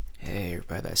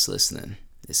everybody that's listening.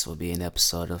 This will be an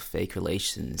episode of fake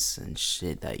relations and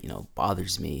shit that,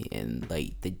 bothers me in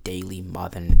like the daily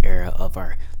modern era of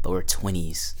our lower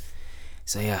 20s.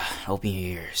 So yeah, open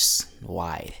your ears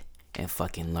wide and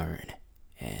fucking learn.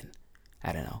 And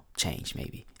I don't know, change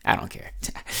maybe. I don't care.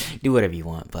 Do whatever you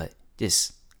want, but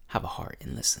just have a heart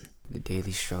and listen. The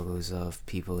daily struggles of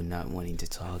people not wanting to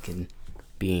talk and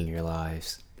be in your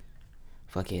lives.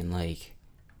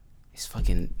 It's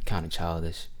fucking kind of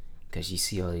childish. Because you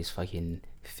see all these fucking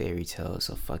fairy tales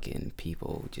of fucking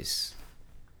people just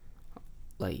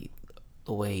like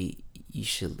the way you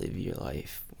should live your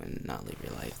life and not live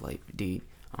your life. Like, dude,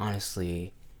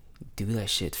 honestly, do that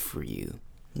shit for you.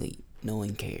 Like, no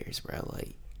one cares, bro.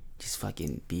 Like, just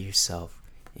fucking be yourself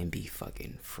and be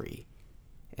fucking free.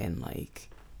 And like,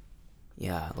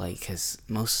 yeah, like, cause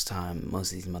most of the time,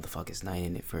 most of these motherfuckers not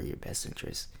in it for your best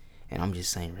interest. And I'm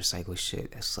just saying recycle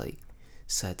shit that's like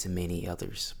said to many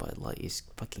others, but like it's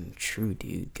fucking true,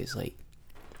 dude. Cause like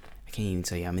I can't even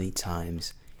tell you how many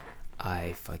times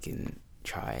I fucking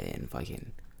tried and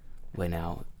fucking went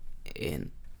out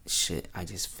and shit. I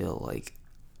just feel like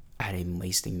I'm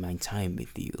wasting my time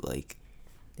with you. Like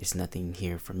there's nothing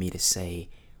here for me to say,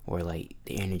 or like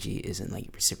the energy isn't like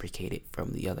reciprocated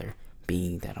from the other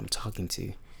being that I'm talking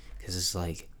to. Cause it's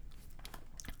like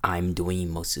I'm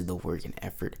doing most of the work and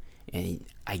effort and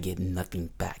I get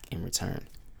nothing back in return.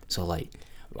 So like,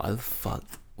 why the fuck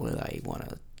would I want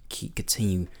to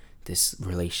continue this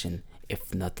relation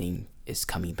if nothing is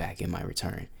coming back in my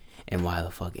return? And why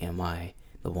the fuck am I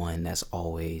the one that's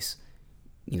always,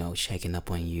 checking up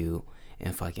on you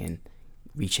and fucking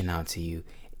reaching out to you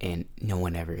and no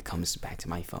one ever comes back to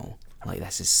my phone? Like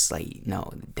that's just like,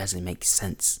 no, it doesn't make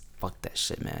sense. Fuck that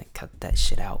shit, man. Cut that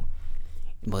shit out.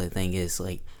 But the thing is,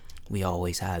 like, we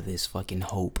always have this fucking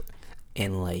hope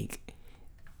and like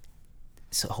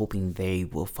so hoping they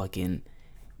will fucking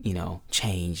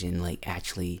change and like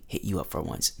actually hit you up for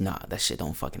once. Nah, that shit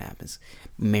don't fucking happen.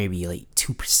 Maybe like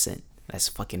 2%. That's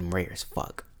fucking rare as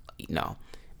fuck. No,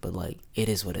 but like it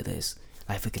is what it is.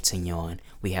 Life will continue on.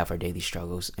 We have our daily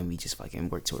struggles and we just fucking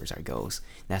work towards our goals.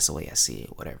 That's the way I see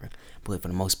it. Whatever. But for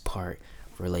the most part,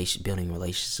 building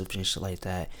relationships and shit like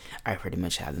that, I pretty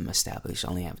much have them established. I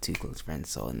only have 2 close friends,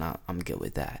 so now I'm good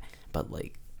with that. But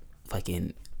like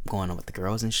fucking going on with the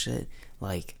girls and shit,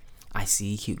 like I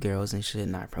see cute girls and shit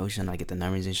and I approach them, I get the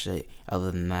numbers and shit.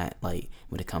 Other than that, like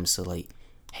when it comes to like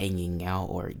hanging out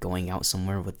or going out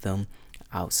somewhere with them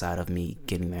outside of me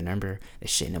getting their number, that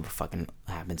shit never fucking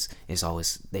happens. It's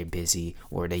always they're busy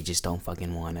or they just don't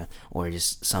fucking wanna or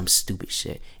just some stupid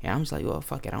shit. And I'm just like, well,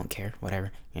 fuck it, I don't care,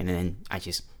 whatever. And then I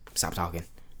just stop talking,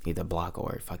 either block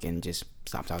or fucking just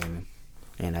stop talking to them,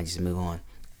 and I just move on.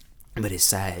 But it's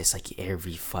sad. It's like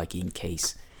every fucking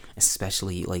case,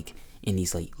 especially like in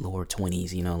these like lower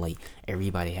 20s. Like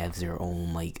everybody has their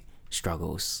own like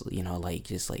struggles. Like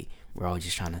just like we're all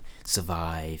just trying to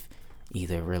survive.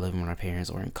 Either we're living with our parents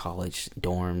or in college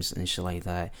dorms and shit like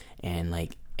that. And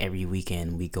like every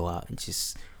weekend we go out and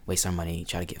just waste our money,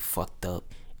 try to get fucked up,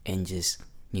 and just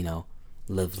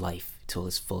live life till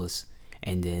its fullest.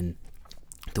 And then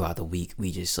throughout the week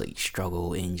we just like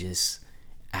struggle and just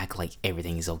act like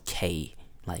everything is okay.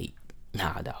 Like,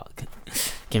 nah, dog.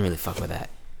 Can't really fuck with that.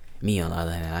 Me, on the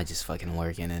other hand, I just fucking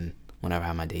work, and then whenever I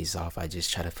have my days off, I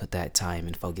just try to put that time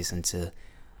and focus into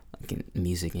fucking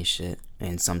music and shit.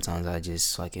 And sometimes I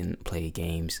just fucking play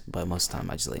games, but most of the time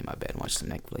I just lay in my bed and watch some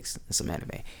Netflix and some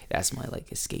anime. That's my like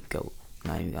scapegoat.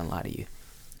 I'm not even gonna lie to you.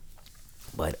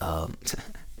 But I'm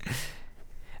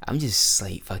just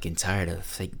like fucking tired of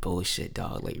fake bullshit,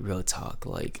 dog. Like real talk,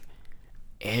 like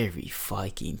every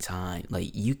fucking time.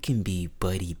 Like you can be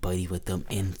buddy with them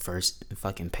in first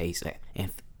fucking pace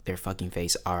and their fucking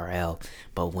face RL,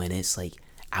 but when it's like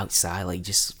outside, like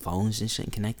just phones and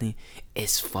shit connecting,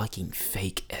 it's fucking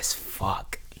fake as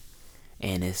fuck.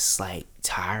 And it's like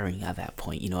tiring at that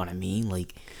point, you know what I mean?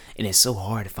 Like, and it's so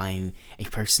hard to find a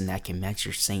person that can match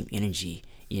your same energy,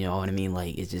 you know what I mean?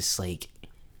 Like it's just like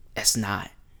that's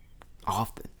not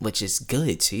often, which is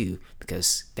good too,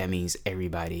 because that means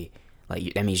everybody,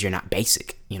 like that means you're not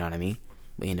basic, you know what I mean?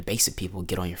 But the basic people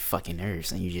get on your fucking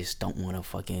nerves and you just don't want to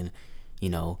fucking,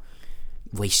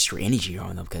 waste your energy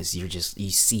on them, because you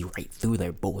see right through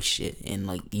their bullshit, and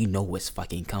like what's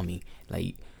fucking coming.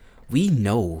 Like we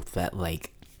know that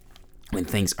like when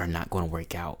things are not going to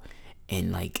work out,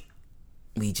 and like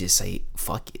we just say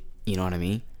fuck it, you know what I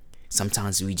mean?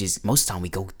 Sometimes most of the time we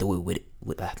go through it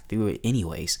through it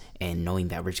anyways, and knowing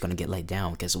that we're just gonna get let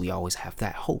down because we always have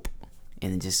that hope.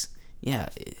 And it just, yeah,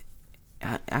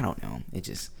 I don't know, it's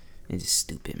just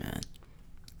stupid, man.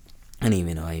 I don't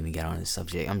even know I even got on this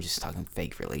subject. I'm just talking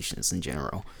fake relations in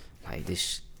general. Like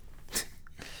this,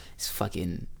 it's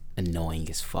fucking annoying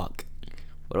as fuck.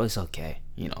 But it's okay,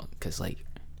 cause like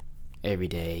every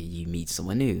day you meet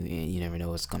someone new and you never know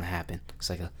what's gonna happen. It's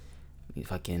like a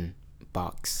fucking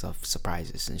box of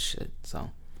surprises and shit.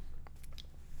 So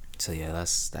yeah,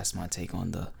 that's my take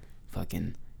on the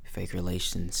fucking fake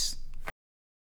relations